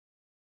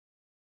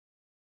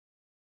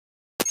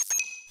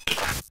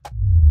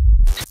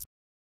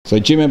So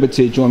Jim Edwards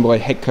joined by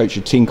head coach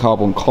of Team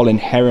Carbon, Colin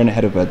Heron,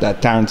 ahead of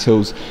Darren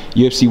Till's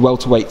UFC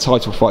welterweight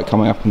title fight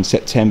coming up on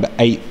September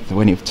 8th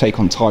when he'll take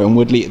on Tyron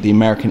Woodley at the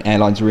American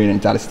Airlines Arena in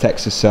Dallas,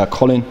 Texas.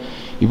 Colin,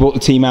 you brought the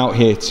team out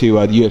here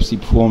to the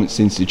UFC Performance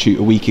Institute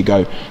a week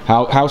ago.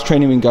 How's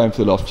training been going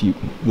for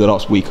the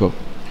last week or?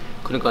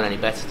 Couldn't have gone any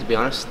better, to be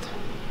honest.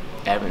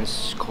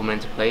 Everything's coming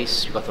into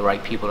place. We've got the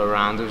right people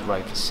around us,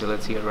 right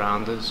facility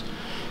around us.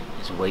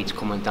 His weight's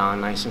coming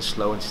down nice and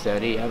slow and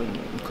steady.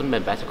 Couldn't have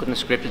been better, couldn't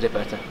have scripted it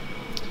better.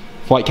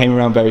 Fight came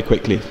around very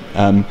quickly.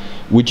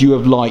 Would you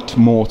have liked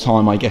more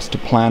time, I guess, to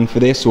plan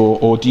for this,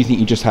 or do you think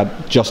you just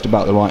had just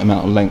about the right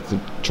amount of length of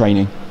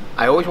training?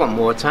 I always want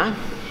more time,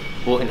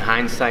 but in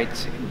hindsight,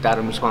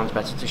 Darren responds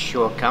better to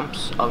short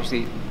camps.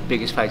 Obviously,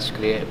 biggest fights of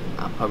his career,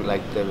 I probably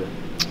like the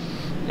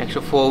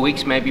extra 4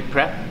 weeks maybe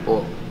prep,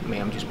 but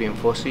I'm just being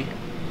fussy.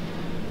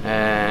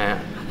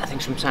 I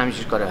think sometimes you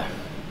just got to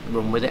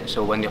run with it,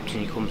 so when the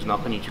opportunity comes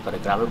knocking, you just got to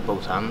grab it with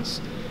both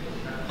hands.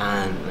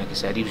 And like I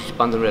said, he was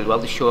responding really well.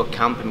 The short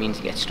camp, it means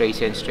to get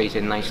straight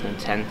in, nice and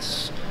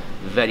intense,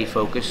 very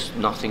focused,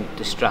 nothing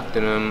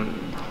distracting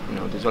him.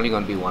 There's only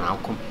going to be one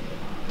outcome.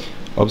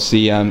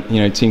 Obviously,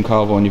 Team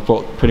Carbon, you've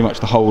got pretty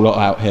much the whole lot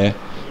out here.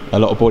 A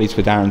lot of bodies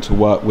for Darren to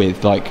work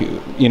with.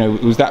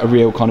 Was that a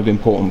real kind of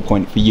important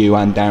point for you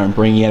and Darren,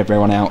 bringing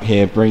everyone out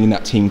here, bringing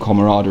that team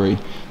camaraderie,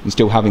 and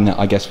still having that,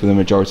 I guess, for the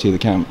majority of the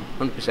camp?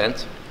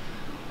 100%.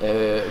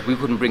 If we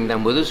couldn't bring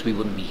them with us, we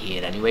wouldn't be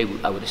here anyway.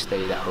 I would have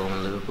stayed at home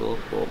in Liverpool.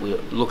 But we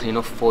were lucky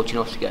enough, fortunate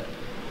enough to get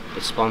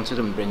it sponsored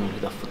and bring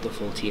the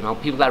full team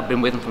out. People that have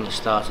been with them from the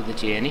start of the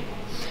journey.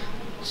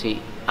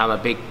 See, I'm a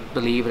big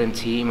believer in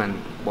team and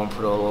one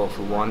for all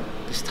for one.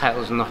 This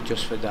title is not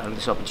just for Darren,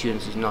 this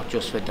opportunity is not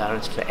just for Darren,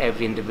 it's for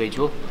every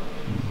individual.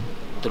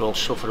 They're all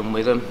suffering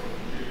with him,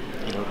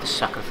 they're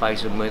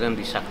sacrificing with him,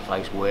 they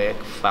sacrifice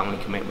work,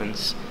 family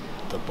commitments,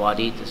 the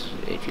body.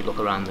 If you look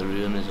around the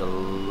room, there's a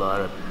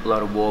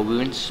lot of war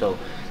wounds, so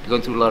they're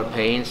going through a lot of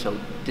pain. So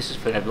this is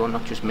for everyone,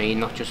 not just me,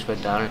 not just for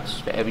Darren, it's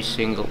for every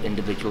single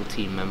individual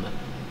team member.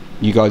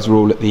 You guys are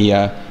all at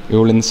you're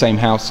all in the same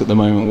house at the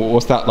moment.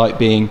 What's that like,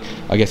 being,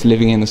 I guess,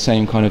 living in the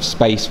same kind of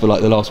space for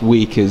like the last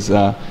week? Is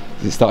it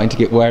starting to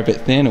get wear a bit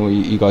thin, or are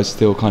you guys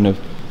still kind of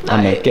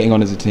getting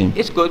on as a team?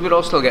 It's good, we're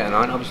all still getting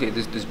on. Obviously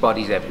there's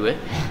bodies everywhere,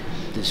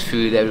 there's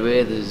food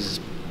everywhere, there's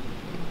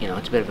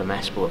it's a bit of a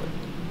mess, but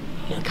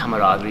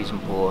camaraderie is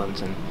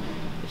important, and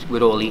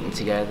we're all eating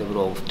together, we're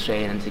all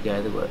training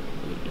together.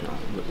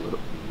 We've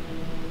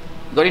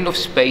got enough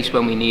space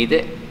when we need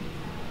it,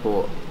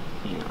 but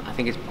I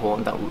think it's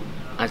important that,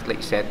 as like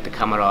you said, the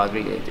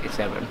camaraderie, it's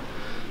everything,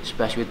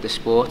 especially with the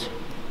sport.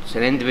 It's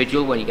an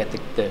individual when you get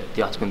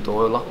the octagon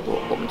door lock, but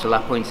up until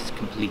that point it's a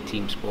complete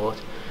team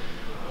sport,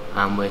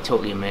 and we're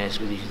totally immersed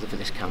with each other for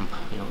this camp.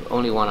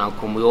 Only one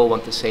outcome, we all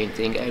want the same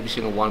thing, every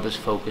single one of us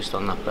focused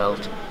on that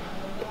belt.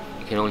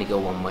 It can only go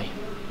one way.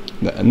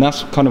 And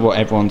that's kind of what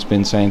everyone's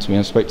been saying to me.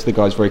 I spoke to the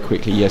guys very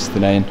quickly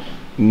yesterday,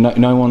 and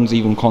no one's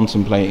even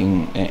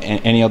contemplating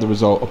any other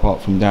result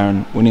apart from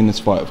Darren winning this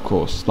fight, of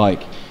course.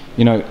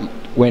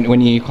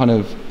 When you kind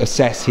of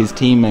assess his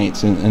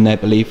teammates and their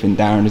belief in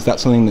Darren, is that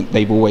something that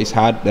they've always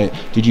had?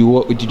 Did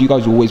you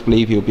guys always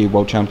believe he'll be a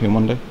world champion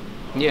one day?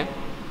 Yeah,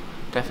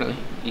 definitely.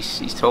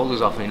 He's told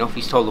us often enough.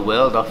 He's told the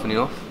world often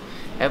enough.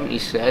 Everything he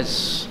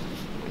says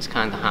is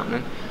kind of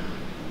happening.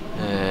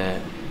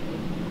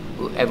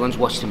 Everyone's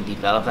watched him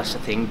develop. That's the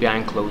thing,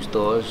 behind closed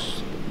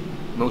doors.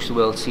 Most of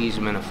the world sees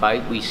him in a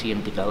fight. We see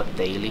him develop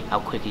daily. How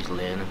quick he's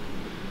learning,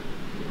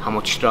 how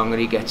much stronger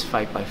he gets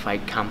fight by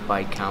fight, camp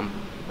by camp,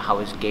 how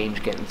his game's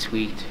getting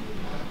tweaked.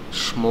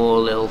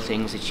 Small little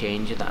things are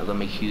changing that are going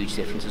to make huge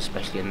difference,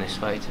 especially in this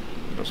fight.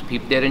 So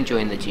people, they're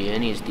enjoying the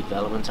journey, his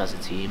development as a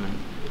team, and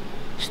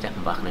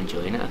stepping back and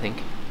enjoying it, I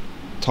think.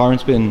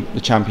 Tyron's been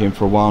the champion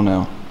for a while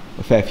now,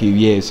 a fair few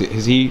years.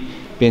 Has he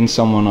been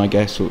someone, I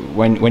guess,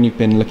 when you've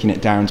been looking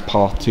at Darren's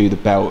path to the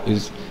belt,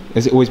 has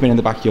it always been in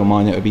the back of your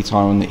mind that it would be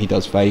Tyron that he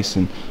does face?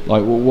 And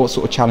what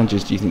sort of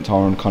challenges do you think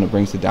Tyron kind of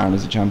brings to Darren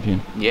as a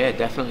champion? Yeah,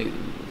 definitely.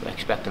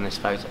 Expecting this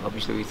fight,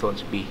 obviously we thought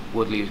it would be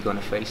Woodley who was going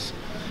to face.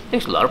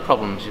 There's a lot of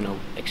problems,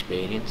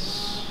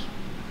 experience.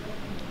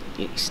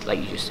 It's like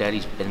you just said,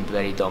 he's been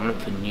very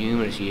dominant for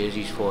numerous years.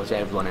 He's fought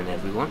everyone and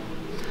everyone.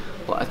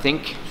 But I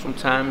think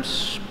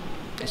sometimes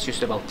it's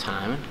just about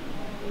timing.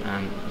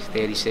 And he's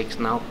 36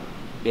 now,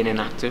 being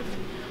inactive.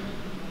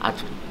 I'd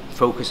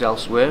focus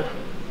elsewhere,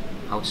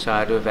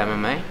 outside of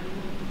MMA.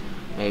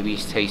 Maybe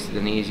he's tasted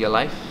an easier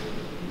life,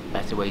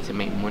 better way to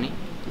make money,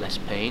 less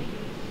pain.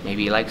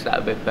 Maybe he likes that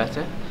a bit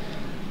better.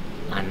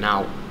 And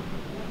now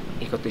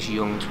he's got this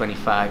young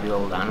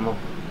 25-year-old animal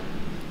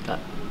that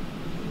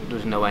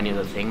doesn't know any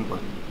other thing but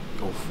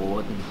go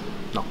forward and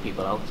knock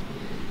people out.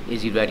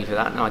 Is he ready for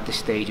that now at this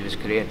stage of his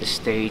career, at this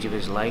stage of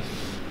his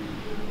life?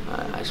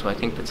 So I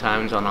think the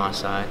time's on our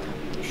side,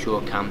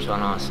 short camp's on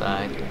our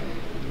side.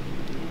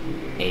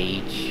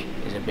 Age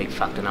is a big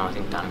factor now. I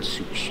think Darren's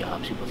super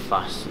sharp, super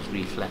fast, his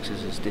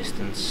reflexes, his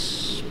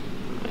distance,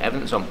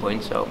 everything's on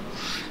point, so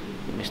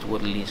Mr.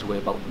 Woodley needs to worry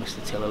about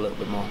Mr. Till a little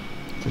bit more.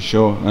 For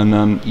sure.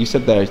 And you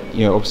said there,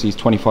 obviously he's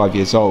 25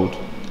 years old.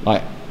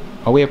 Like,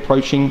 are we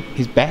approaching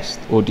his best,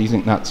 or do you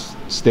think that's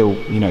still,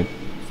 you know,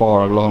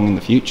 far along in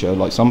the future?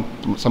 Like some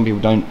people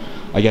don't,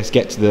 I guess,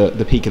 get to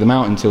the peak of the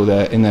mountain until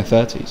they're in their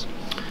 30s.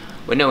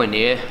 We're nowhere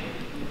near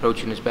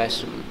approaching his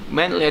best.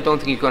 Mentally, I don't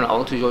think he's going to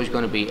alter. He's always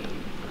going to be.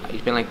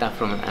 He's been like that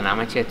from an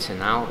amateur to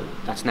now.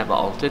 That's never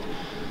altered.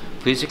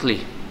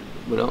 Physically,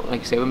 we don't,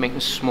 like I say, we're making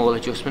small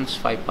adjustments,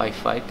 fight by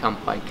fight,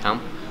 camp by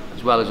camp,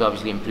 as well as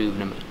obviously improving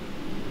him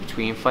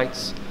between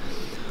fights.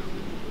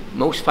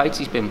 Most fights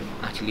he's been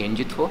actually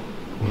injured for.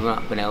 We've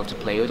not been able to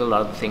play with a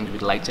lot of the things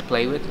we'd like to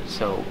play with.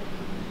 So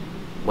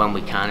when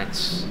we can,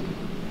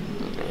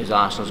 his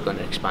arsenal's going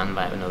to expand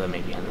by another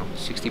maybe, I don't know,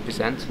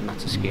 60%, and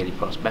that's a scary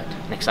prospect,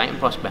 an exciting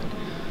prospect.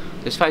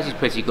 This fight is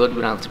pretty good.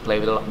 We're able to play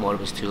with a lot more of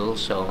his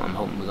tools, so I'm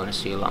hoping we're going to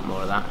see a lot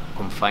more of that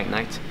come fight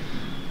night.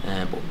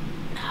 But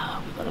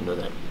we've got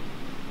another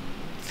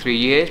 3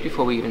 years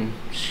before we even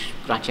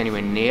scratch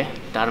anywhere near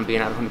Darren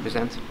being at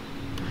 100%.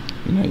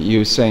 You know, you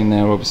were saying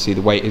there, obviously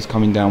the weight is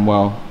coming down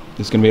well.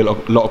 There's going to be a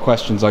lot of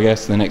questions, I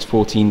guess, in the next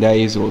 14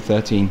 days or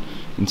 13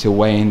 until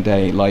weigh-in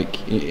day. Like,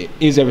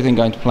 is everything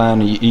going to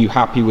plan? Are you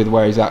happy with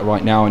where he's at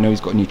right now? I know he's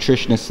got a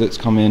nutritionist that's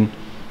come in.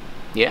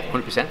 Yeah,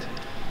 100%.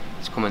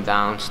 It's coming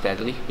down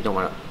steadily. We're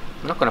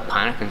not going to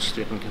panic and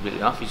strip him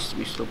completely off.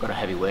 We've still got a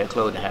heavy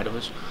workload ahead of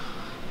us.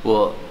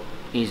 But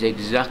he's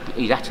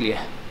actually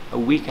a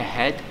week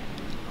ahead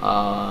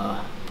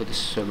for the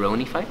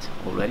Cerrone fight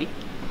already,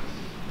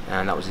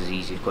 and that was his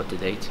easiest cut to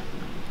date.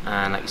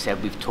 And like I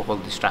said, we've took all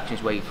the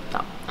distractions away from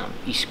that.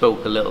 He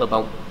spoke a little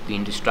about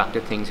being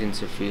distracted, things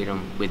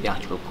interfering with the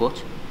actual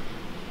cut.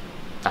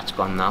 That's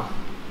gone now,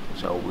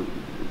 so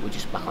we're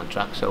just back on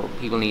track. So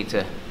people need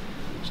to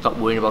stop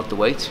worrying about the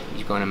weight.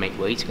 He's going to make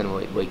weight, he's going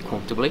to weigh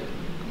comfortably,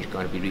 he's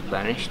going to be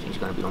replenished, he's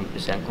going to be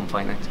 100% come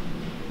fight night.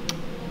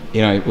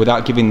 You know,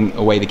 without giving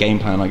away the game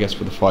plan, I guess,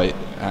 for the fight,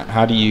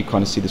 how do you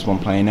kind of see this one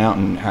playing out,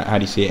 and how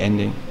do you see it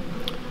ending?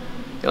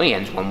 It only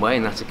ends one way,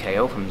 and that's a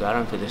KO from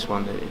Darren for this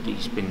one.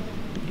 He's been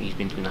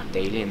doing that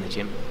daily in the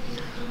gym.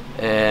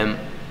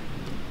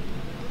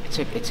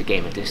 It's a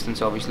game of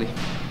distance, obviously.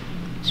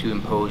 It's who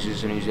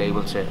imposes and who's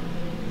able to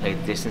play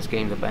the distance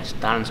game the best.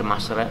 Darren's a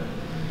master at it.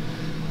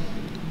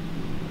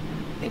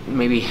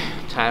 Maybe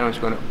Tyron's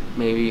going to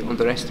maybe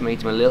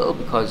underestimate him a little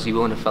because he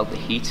won't have felt the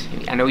heat.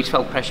 I know he's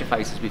felt pressure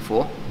fighters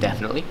before,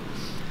 definitely,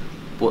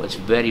 but it's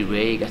very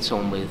rare you get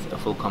someone with a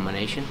full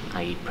combination,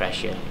 i.e.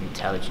 pressure,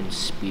 intelligence,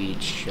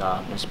 speed,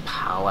 sharpness,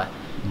 power,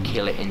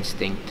 killer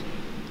instinct.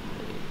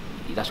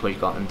 That's what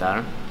he's got in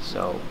Darren.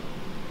 So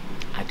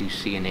I do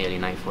see an early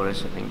night for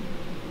us. I think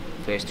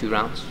first 2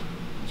 rounds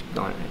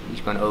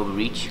he's going to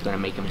overreach, he's going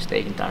to make a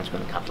mistake, and Darren's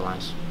going to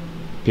capitalise.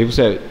 People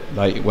said,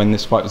 like, when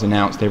this fight was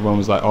announced, everyone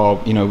was like,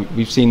 oh, you know,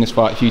 we've seen this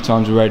fight a few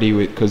times already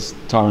because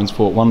Tyron's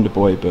fought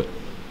Wonderboy, but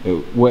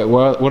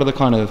what are the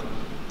kind of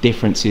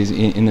differences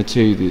in the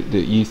two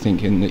that you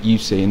think and that you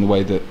see in the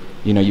way that,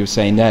 you know, you were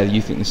saying there, that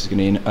you think this is going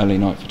to be an early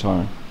night for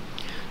Tyron?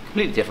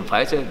 Completely different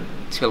fighter,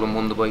 Till and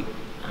Wonderboy.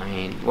 I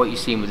mean, what you've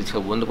seen with the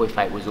Till Wonderboy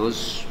fight was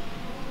us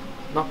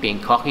not being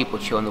cocky,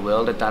 but showing the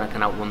world that Darren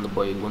can out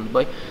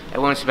Wonderboy.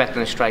 Everyone was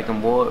expecting a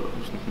striking war. It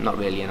was not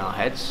really in our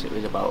heads. It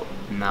was about,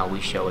 now we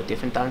show a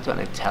different Darren Till, an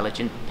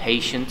intelligent,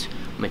 patient,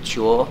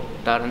 mature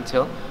Darren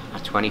Till.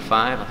 At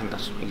 25, I think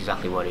that's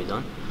exactly what he's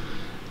done.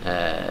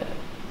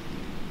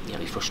 You know,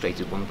 he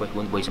frustrated Wonderboy.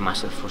 Wonderboy's a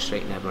master of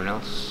frustrating everyone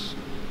else.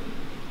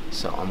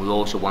 So, and we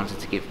also wanted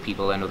to give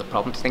people another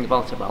problem to think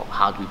about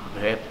how do we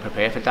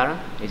prepare for Darren.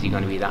 Is he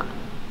going to be that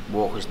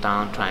walk us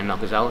down, try and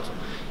knock us out?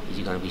 Is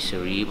he going to be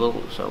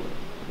cerebral? So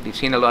we've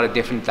seen a lot of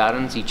different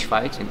Darrens each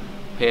fight, and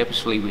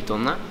purposefully we've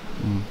done that.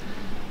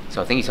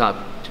 So I think it's hard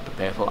to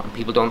prepare for, and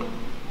people don't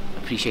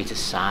appreciate his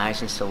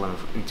size until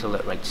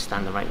they're right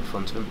standing right in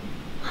front of him,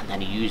 and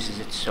then he uses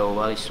it so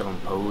well. He's so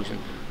imposing,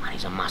 and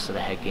he's a master of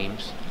the head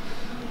games.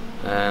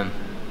 I'm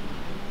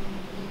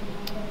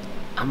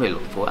really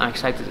looking forward. I'm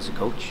excited as a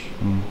coach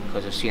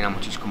because I've seen how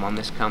much he's come on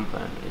this camp.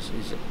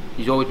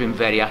 He's always been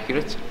very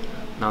accurate.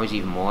 Now he's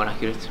even more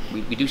accurate.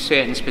 We do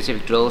certain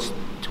specific drills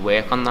to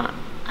work on that,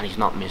 and he's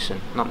not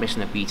missing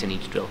a beat in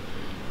each drill.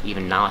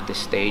 Even now at this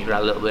stage, we're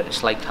at a little bit of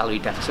slight calorie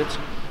deficit.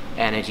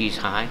 Energy's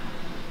high,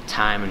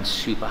 timing's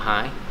super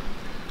high.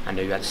 I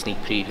know you had a sneak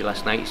preview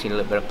last night. You've seen a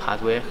little bit of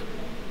pad work.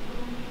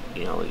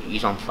 You know,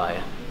 he's on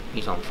fire.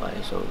 He's on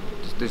fire. So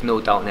there's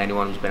no doubt in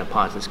anyone who's been a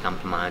part of this camp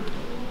of mind.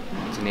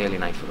 It's an early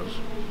night for us.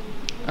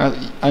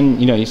 And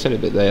you know, you said a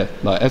bit there,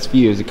 like, as for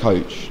you as a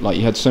coach, like,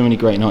 you had so many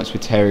great nights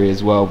with Terry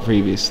as well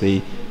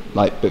previously,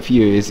 like, but for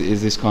you, is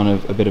this kind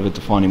of a bit of a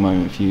defining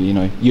moment for you, you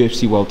know,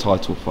 UFC world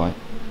title fight?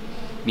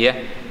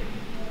 Yeah,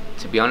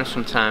 to be honest,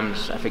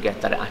 sometimes I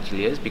forget that it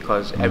actually is,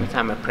 because every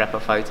time I prep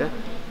a fighter,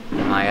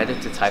 in my head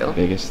it's the title, it's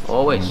the biggest,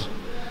 always.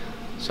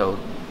 So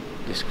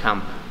this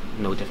camp,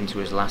 no different to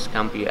his last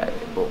camp yet,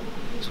 but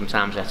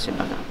sometimes I sit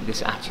back,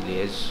 this actually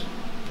is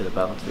for the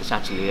belt, this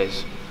actually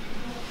is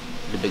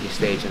the biggest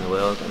stage in the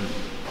world. And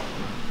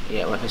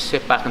yeah, when I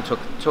sit back and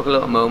took a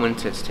little moment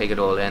to take it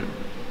all in,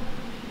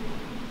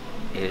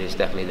 it is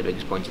definitely the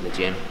biggest point in the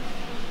gym,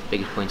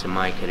 biggest point in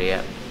my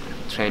career.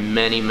 trained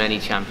many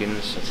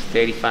champions. It's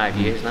 35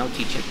 years now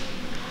teaching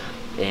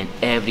in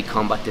every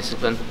combat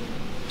discipline.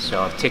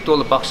 So I've ticked all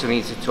the boxes I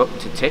needed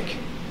to tick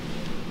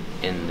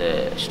in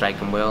the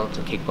striking world,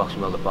 the kickboxing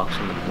world, the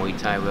boxing, the Muay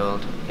Thai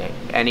world. Okay.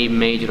 Any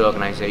major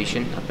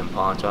organisation I've been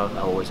part of,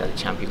 I always had a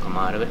champion come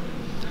out of it.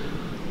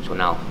 So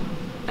now,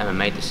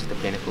 MMA, this is the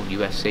pinnacle.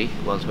 UFC,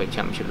 Welterweight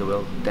Championship of the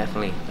World,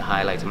 definitely the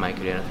highlight of my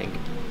career, I think.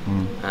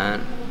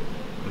 And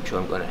I'm sure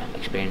I'm going to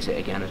experience it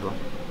again as well.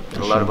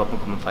 There's a lot of up and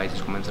coming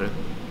fighters coming through.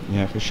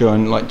 Yeah, for sure.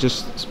 And like,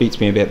 just speak to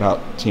me a bit about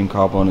Team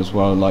Carbon as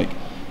well. Like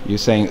you were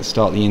saying at the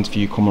start of the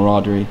interview,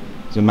 camaraderie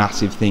is a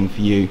massive thing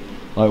for you.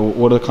 Like,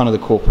 what are kind of the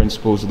core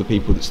principles of the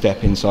people that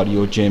step inside of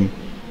your gym?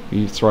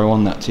 You throw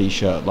on that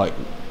t-shirt. Like,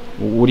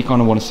 what do you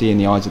kind of want to see in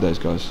the eyes of those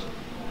guys?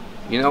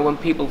 You know, when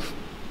people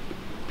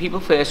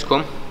first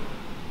come,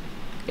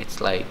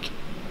 it's like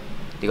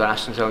they got to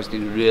ask themselves, do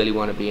they really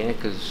want to be in it?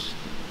 Because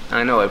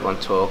I know everyone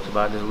talks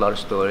about it. There's a lot of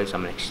stories.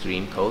 I'm an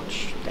extreme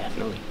coach,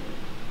 definitely.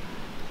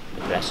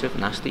 Aggressive,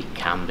 nasty,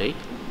 can be.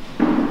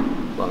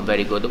 But I'm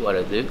very good at what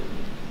I do.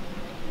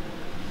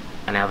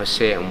 And I have a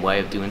certain way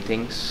of doing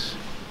things.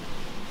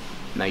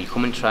 Now you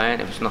come and try it,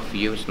 if it's not for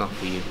you, it's not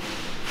for you.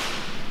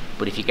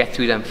 But if you get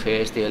through them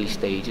first early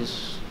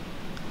stages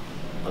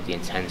of the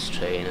intense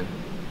training,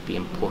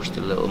 being pushed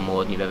a little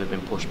more than you've ever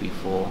been pushed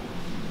before,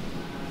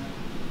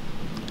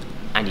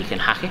 and you can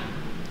hack it,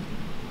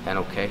 then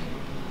okay,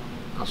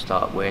 I'll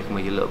start working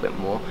with you a little bit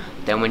more.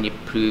 Then when you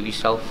prove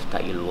yourself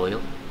that you're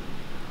loyal,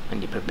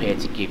 and you're prepared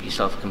to give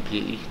yourself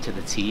completely to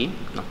the team,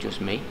 not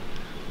just me,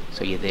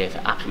 so you're there for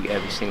absolutely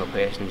every single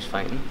person who's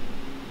fighting,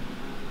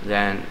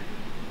 then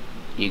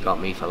you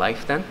got me for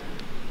life. Then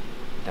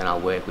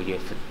I'll work with you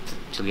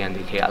till the end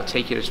of the career. I'll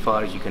take you as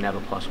far as you can ever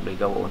possibly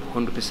go,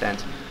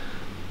 100%.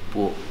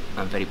 But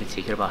I'm very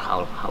particular about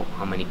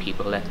how many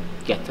people let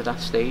get to that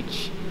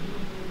stage.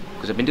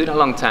 Because I've been doing it a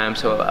long time,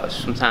 so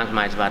sometimes I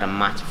might have had a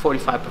match.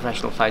 45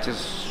 professional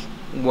fighters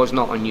was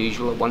not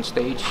unusual at one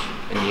stage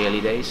in the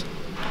early days.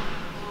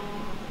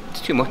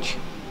 It's too much.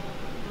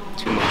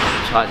 Too much.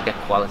 It's hard to get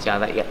quality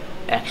out of that. You get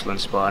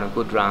excellent sparring,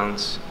 good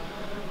rounds,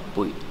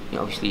 but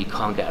obviously you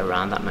can't get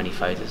around that many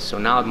fighters. So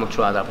now I'd much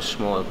rather have a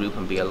smaller group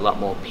and be a lot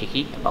more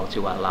picky about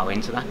who I allow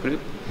into that group.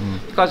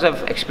 Because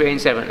I've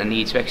experienced everything I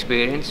need to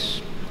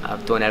experience,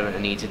 I've done everything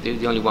I need to do.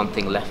 The only one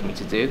thing left for me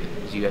to do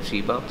is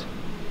UFC belt.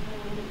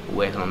 We're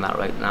working on that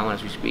right now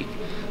as we speak.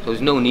 So there's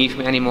no need for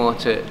me anymore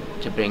to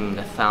bring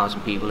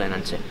 1,000 people in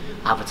and to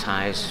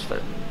advertise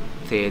for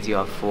 30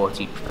 or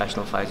 40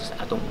 professional fighters.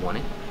 I don't want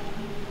it.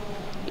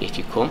 If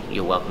you come,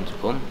 you're welcome to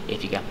come.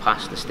 If you get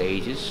past the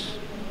stages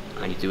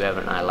and you do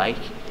everything I like,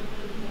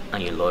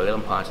 and you're loyal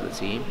and part of the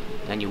team,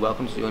 then you're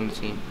welcome to join the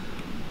team.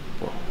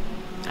 But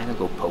I don't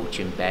go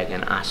poaching,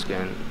 begging,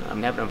 asking. I've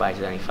never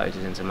invited any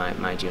fighters into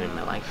my gym in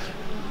my life.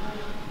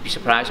 You'd be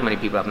surprised how many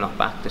people I've knocked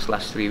back this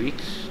last 3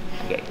 weeks.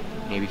 I get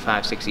maybe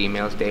 5-6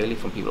 emails daily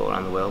from people all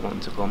around the world wanting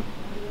to come.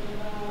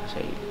 I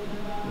say,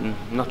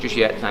 not just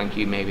yet, thank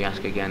you, maybe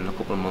ask again in a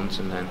couple of months,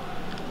 and then,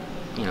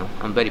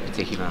 I'm very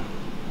particular.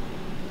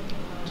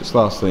 Just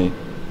lastly,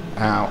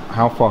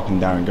 how far can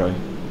Darren go?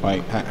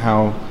 Like,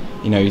 how,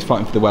 he's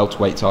fighting for the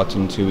welterweight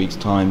title in 2 weeks'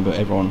 time, but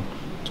everyone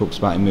talks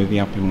about him moving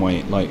up in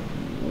weight. Like,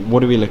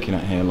 what are we looking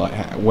at here? Like,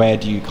 where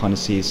do you kind of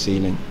see his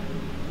ceiling?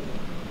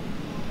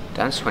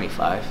 Darren's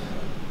 25.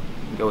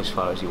 He can go as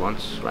far as he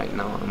wants right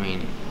now. I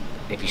mean,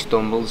 if he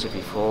stumbles, if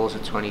he falls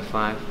at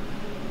 25,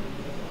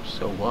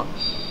 so what?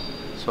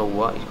 So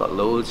what? He's got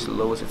loads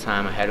of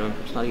time ahead of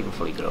him. He's not even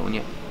fully grown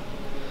yet.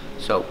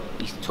 So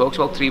he talks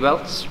about 3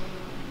 belts.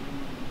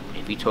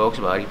 If he talks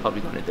about it, he's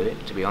probably going to do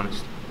it, to be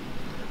honest.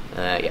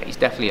 Yeah, he's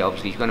definitely,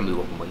 obviously, he's going to move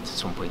up in weight at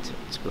some point.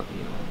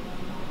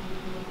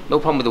 No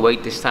problem with the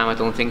weight this time. I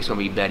don't think it's going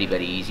to be very,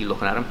 very easy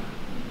looking at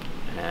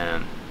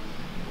him.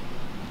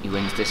 He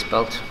wins this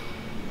belt.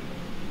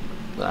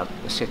 We'll have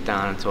a sit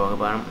down and talk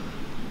about him.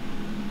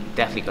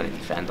 Definitely going to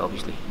defend,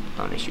 obviously,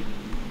 not an issue.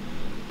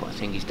 But I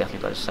think he's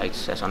definitely got his sights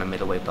set on a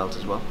middleweight belt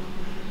as well.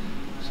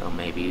 So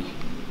maybe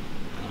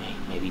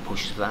he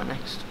pushes for that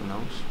next. Who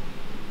knows?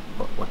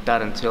 But what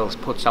Darren Till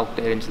puts out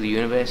there into the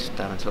universe,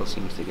 Darren Till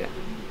seems to get.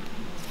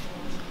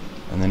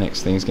 And the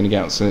next thing is going to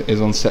get out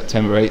is on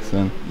September 8th,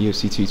 then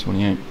UFC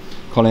 228.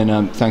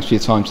 Colin, thanks for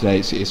your time today.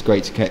 It's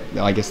great to get,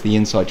 I guess, the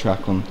inside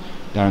track on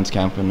Darren's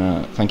camp,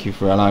 and thank you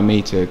for allowing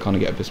me to kind of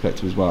get a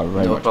perspective as well.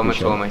 No problem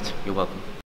at all, mate. You're welcome.